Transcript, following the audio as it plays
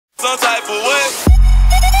some type of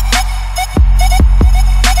way.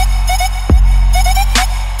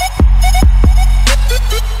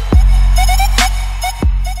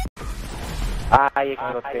 Ay,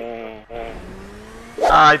 exploté.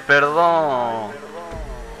 Ay, perdón.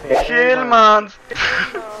 Hellmans.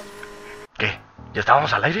 ¿Qué? ¿Ya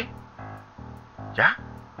estábamos al aire? ¿Ya?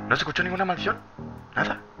 ¿No se escuchó ninguna maldición?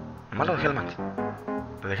 Nada. Nomás lo de Hellmans.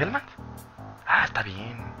 ¿Lo de Hellmans? Ah, está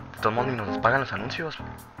bien. De todos modos ni nos pagan los anuncios.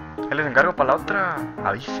 Ahí les encargo para la otra.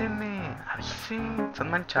 Avísenme. Avisen. Son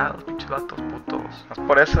manchados, pinches vatos putos. Es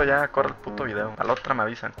por eso ya corre el puto video. A la otra me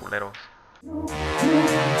avisan, culeros.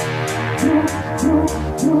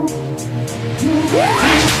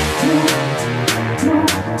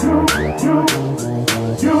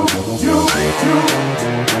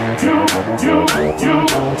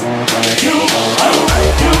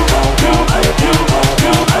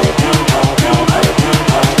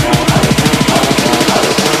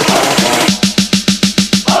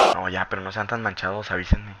 No, ya, pero no sean tan manchados,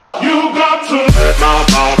 avísenme.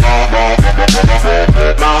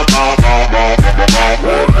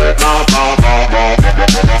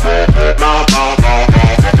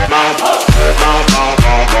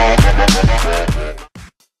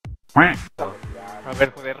 A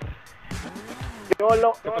ver, joder. ¿Qué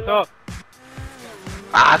pasó?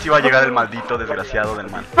 Ah, sí va a llegar el maldito desgraciado del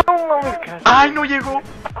mal. No mames, casi. ¡Ay, no llegó!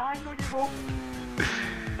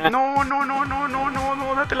 No, no, no, no, no, no,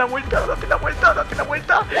 no, date la vuelta, date la vuelta, date la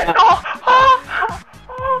vuelta. ¡No!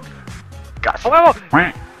 Casi. ¡A huevo!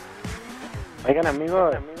 Oigan,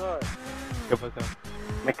 amigos, ¿Qué pasó?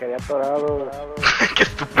 me quedé atorado. ¡Qué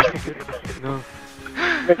estúpido! No.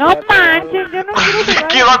 No manches, yo no quiero Se jugar.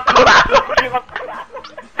 quedó atorado.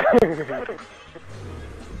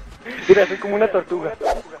 Mira, soy como una tortuga.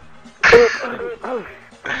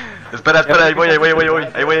 Espera, espera, ahí voy,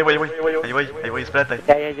 espérate.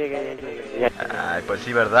 Ya llegué. Ay, pues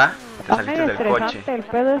sí, ¿verdad? Te Está medio saliste del coche. estresante el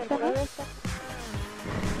pedo este, ¿no?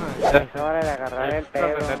 Es hora de agarrar el pedo.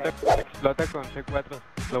 Explota con C4.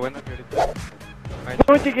 Lo bueno es que ahorita.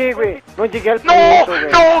 No llegué, güey. No llegué al ¡No! punto,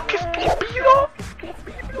 güey. ¡No! ¡Qué estúpido!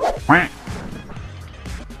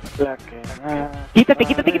 La que... Quítate.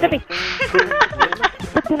 Quítate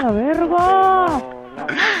la verga.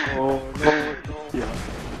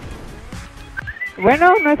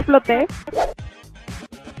 Bueno, no exploté.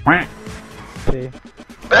 Sí.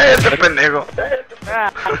 ¡Ese pendejo!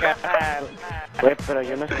 Güey, pero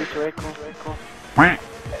yo no escucho eco. Ay,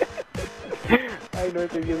 no,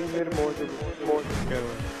 ese video es bien hermoso.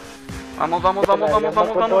 Vamos, vamos, vamos, vamos,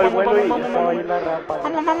 vamos, vamos, Todo el vamos, vuelo y vamos, estaba ahí vamos, en la rampa.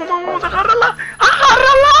 vamos, agárrala,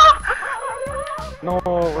 agárrala. No,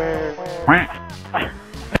 güey.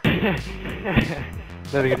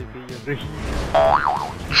 Los gritillos,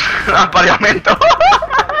 Apareamiento.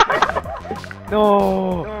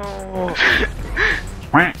 No.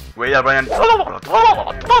 Güey, al Brian.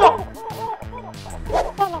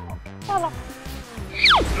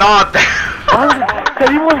 No, te...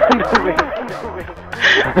 Salimos, güey.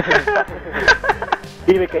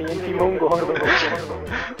 Y me caí encima un gordo.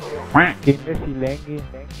 Qué imbecilengue.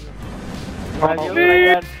 Adiós,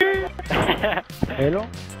 Brian. ¿Helo?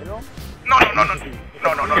 No.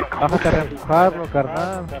 Vamos a reempujarlo,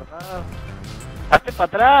 carnal. Hazte para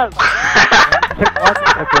atrás.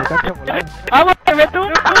 Para que alcance a volar. ¡Vamos, que me tú!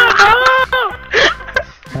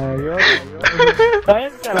 Adiós.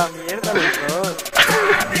 Váyanse a la mierda los dos.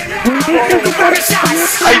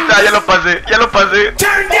 Ahí está, ya lo pasé.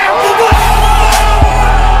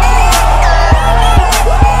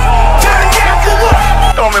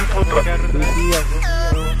 Tomen, puto.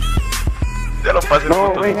 Ya lo pasé, No,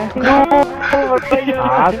 puto. güey.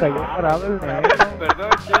 Ah, cayó parado el negro. Perdón,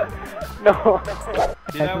 ya. No.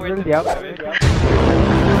 Di la Eso es vuelta el diablo. otra vez.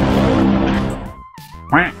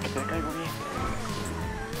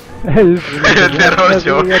 El terror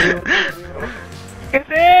show. ¡Que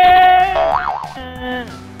sé!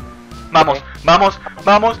 Vamos.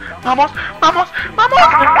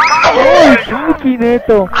 ¡Oh, el Chucky,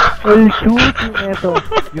 neto! ¡El Chucky, neto!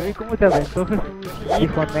 Yo vi cómo te aventó Jesús y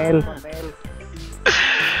con él.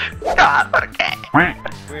 Ah, ¿por qué? Pues,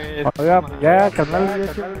 Oiga, ya, carnal,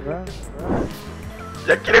 ya quiero jugar.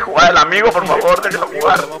 Ya quiere jugar el amigo, por favor, déjelo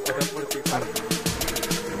jugar. vamos a pasar por ti, Juan.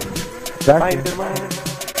 Ya, Ay, que- hermano.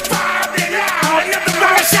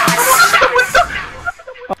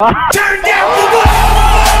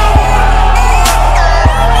 ¡Ah!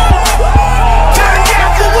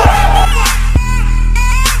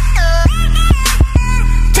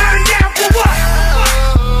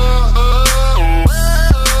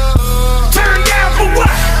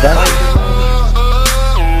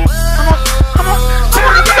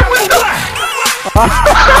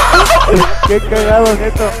 Qué cagado,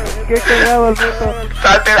 Neto. Qué cagado, Neto.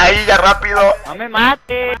 ¡Salte de ahí ya rápido! ¡No me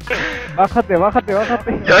mates! Bájate, bájate,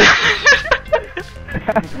 bájate. Yo-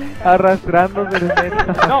 Arrastrándose el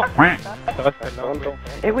Neto. ¡No! Tonto.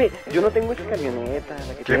 Güey, yo no tengo esa camioneta,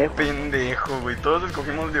 la que Qué tengo. pendejo, güey. Todos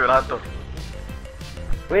escogimos vibrato.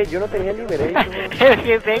 Güey, yo no tenía liberation. Es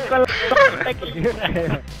que tengo la camioneta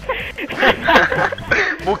que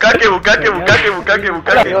Bucaque, bucaque, bucaque, bucaque,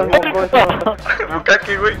 bucaque. Adiós, mocoso.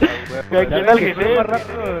 Bucaque, güey. ¿A quién al que Más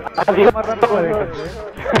rápido. Más rápido me dejas,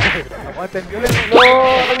 Aguanten, violenlo.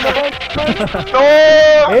 ¡No!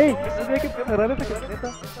 ¡Ey! No hay que agarrar esa camioneta.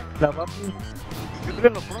 La papi.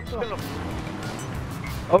 Violenlo pronto.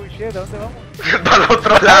 Oh shit, ¿a dónde vamos? Para el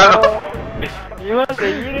otro lado. Iba a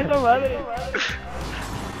seguir esa madre.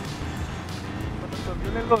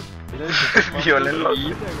 Violenlos. Violenlos.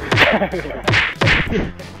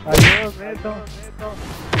 Adiós, Neto.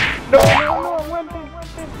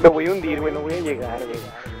 Me voy a hundir, güey, no voy a llegar, güey.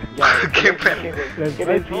 Qué pendejo. ¿Qué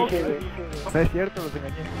les dije, güey? No es cierto, los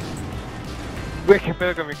engañé. Güey, qué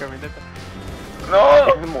pedo con mi camioneta.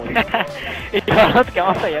 ¡No! Me morí. Y ahora nos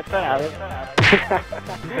quedamos allá atorados.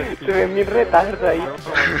 Se ven bien retardos ahí.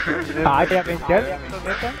 Ah, ya pensé, Neto.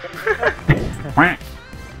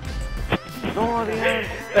 No, Dios.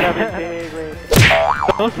 La vete, güey.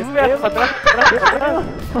 No, sube para atrás, para atrás.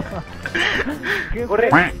 ¿Qué Corre.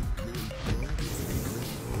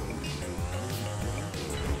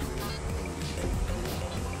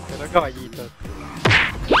 Pero caballitos.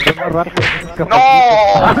 fue más rápido? ¡No!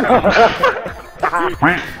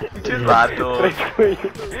 Pinches vatos.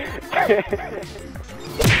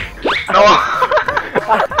 ¡No!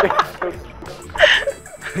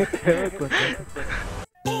 ¿Qué pedo con eso?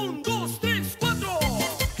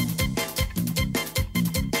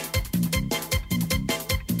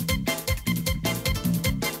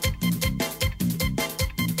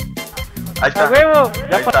 Ahí está. ¡A huevo! Ahí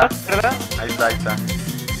Ya está. pasaste, ¿verdad? Ahí está, ahí está.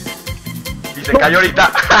 Y se cayó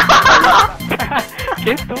ahorita.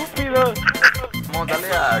 ¡Qué estúpido! Vamos, dale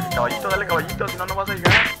caballito, si no, no vas a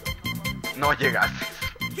llegar. No llegaste.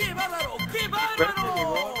 ¡Qué bárbaro! ¡Qué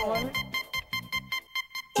bárbaro!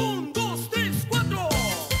 1, 2, 3, 4.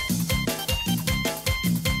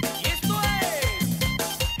 Y esto es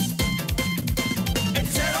el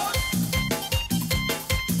cero.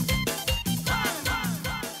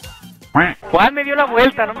 Juan me dio la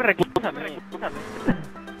vuelta, no me reclamas a mí.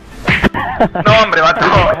 No, hombre, vato.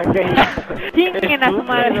 Chinguen a su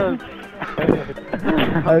madre.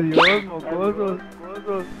 Adiós, mocosos.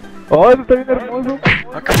 Oh, eso está bien hermoso.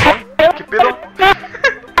 Ah, cabrón. ¿Qué pedo?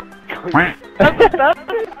 ¿Dónde estás?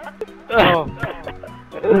 No.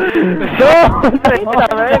 No,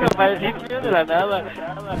 me parecí tío de la nada.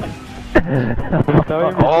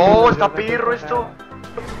 Oh, está perro esto.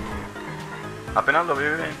 Apenas lo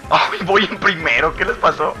veo bien. Ay, voy en primero. ¿Qué les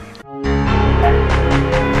pasó?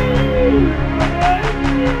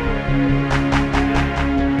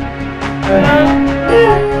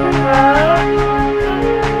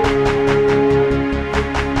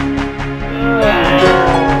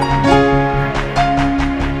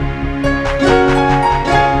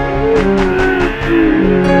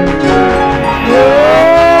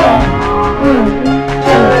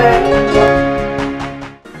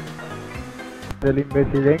 Del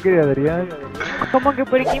imbecilengue de Adrián. Como que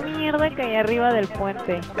por qué mierda caí arriba del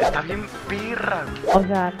puente. Está bien perra. O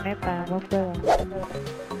sea, neta, no puedo.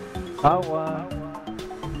 Agua.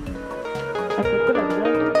 Tampoco lo veo.